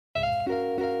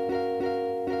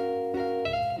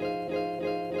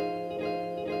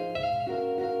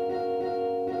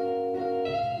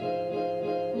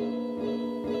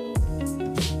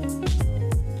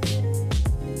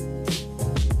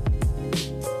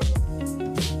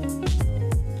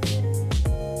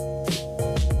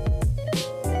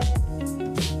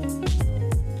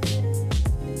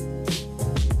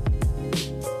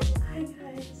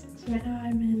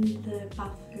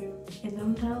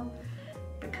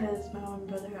because my mom and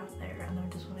brother are out there and they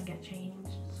just want to get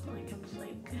changed. So like I'm just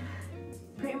like,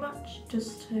 pretty much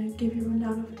just to give you a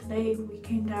rundown of today, we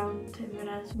came down to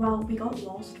Inverness. Well, we got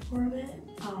lost for a bit.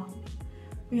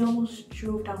 We almost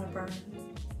drove down a burn.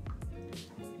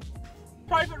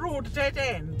 Private road, dead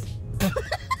end.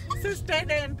 It says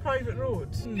dead end private road.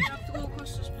 You have to go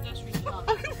across this pedestrian path.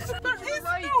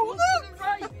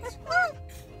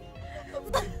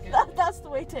 That's the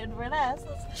way to Inverness.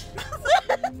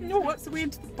 No, that's the way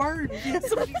into the burn. Yes,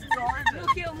 somebody's garden.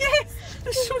 Yes,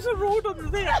 there shows a road under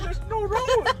there and there's no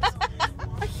road.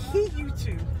 I hate you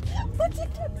two. What did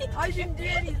you mean? I didn't do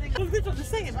anything. Well, they've done the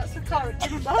same. That's the car that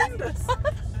came behind us.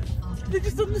 They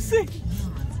just done the same.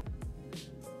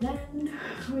 Then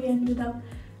we ended up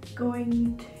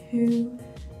going to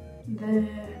the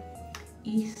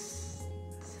East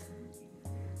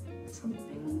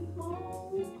something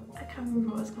mall. I can't remember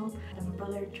what it's called. And my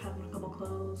brother tried on a couple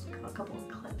clothes, got a couple of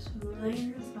clips from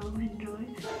there, so enjoy.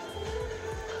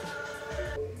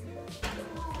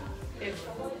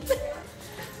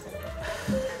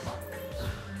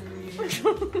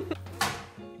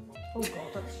 Oh god,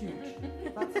 that's huge.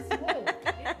 That's small.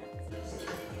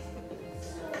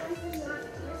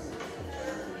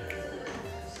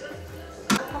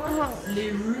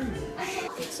 Les rues.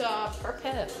 It's per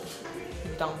head.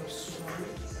 Dumb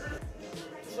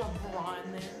some bra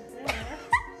in there.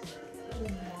 Oh my.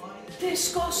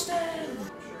 Disgusting!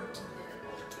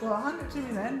 Well, hand it to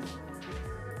me then.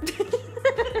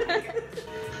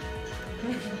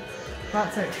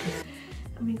 That's it.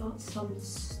 And we got some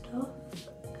stuff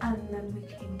and then we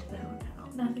came to the hotel.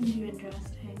 Nothing too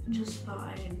interesting, just thought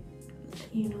I'd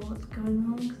let you know what's going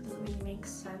on because it doesn't really make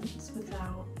sense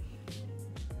without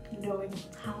knowing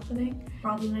what's happening.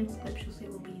 Probably the next clip you'll see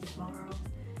will be tomorrow.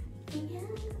 But yeah.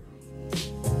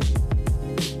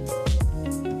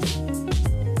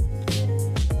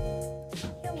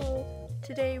 Hello.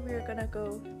 Today we're gonna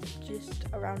go just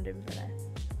around Inverness.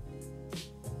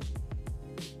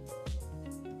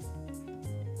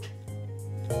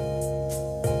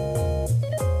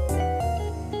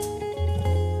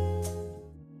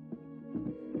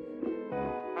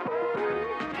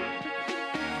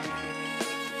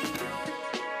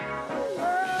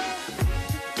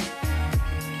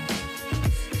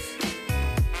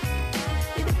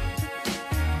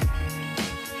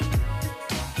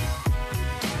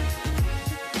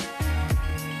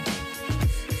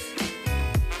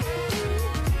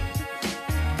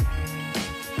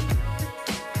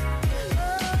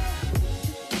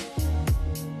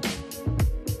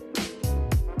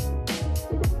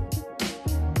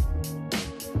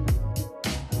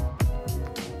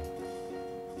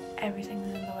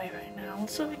 Everything's in the way right now,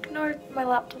 so ignore my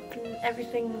laptop and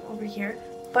everything over here.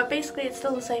 But basically it's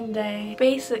still the same day.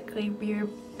 Basically we're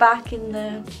back in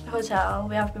the hotel,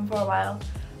 we have been for a while.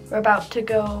 We're about to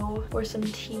go for some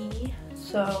tea,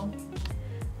 so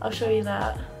I'll show you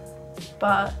that.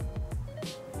 But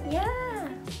yeah.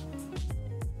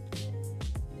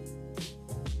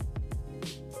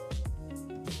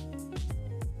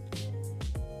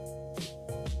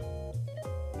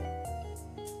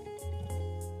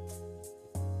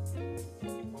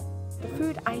 The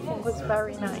food I think was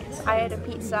very nice. I had a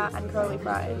pizza and curly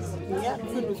fries. Yeah, the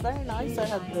food was very nice. I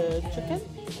had the chicken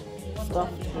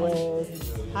stuffed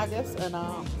with haggis and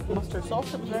mustard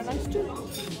sauce. It was very nice too.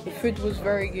 The food was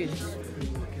very good.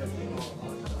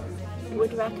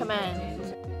 Would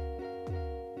recommend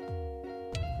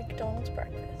McDonald's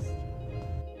breakfast.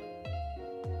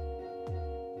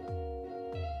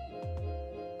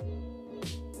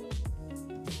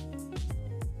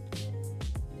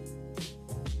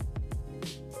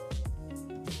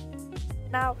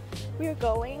 Now we're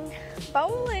going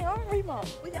bowling, aren't we, Mom?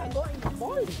 We are going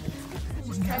bowling.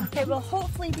 Okay, we'll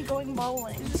hopefully be going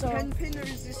bowling. Is this 10 pin or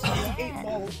is this 8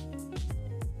 ball?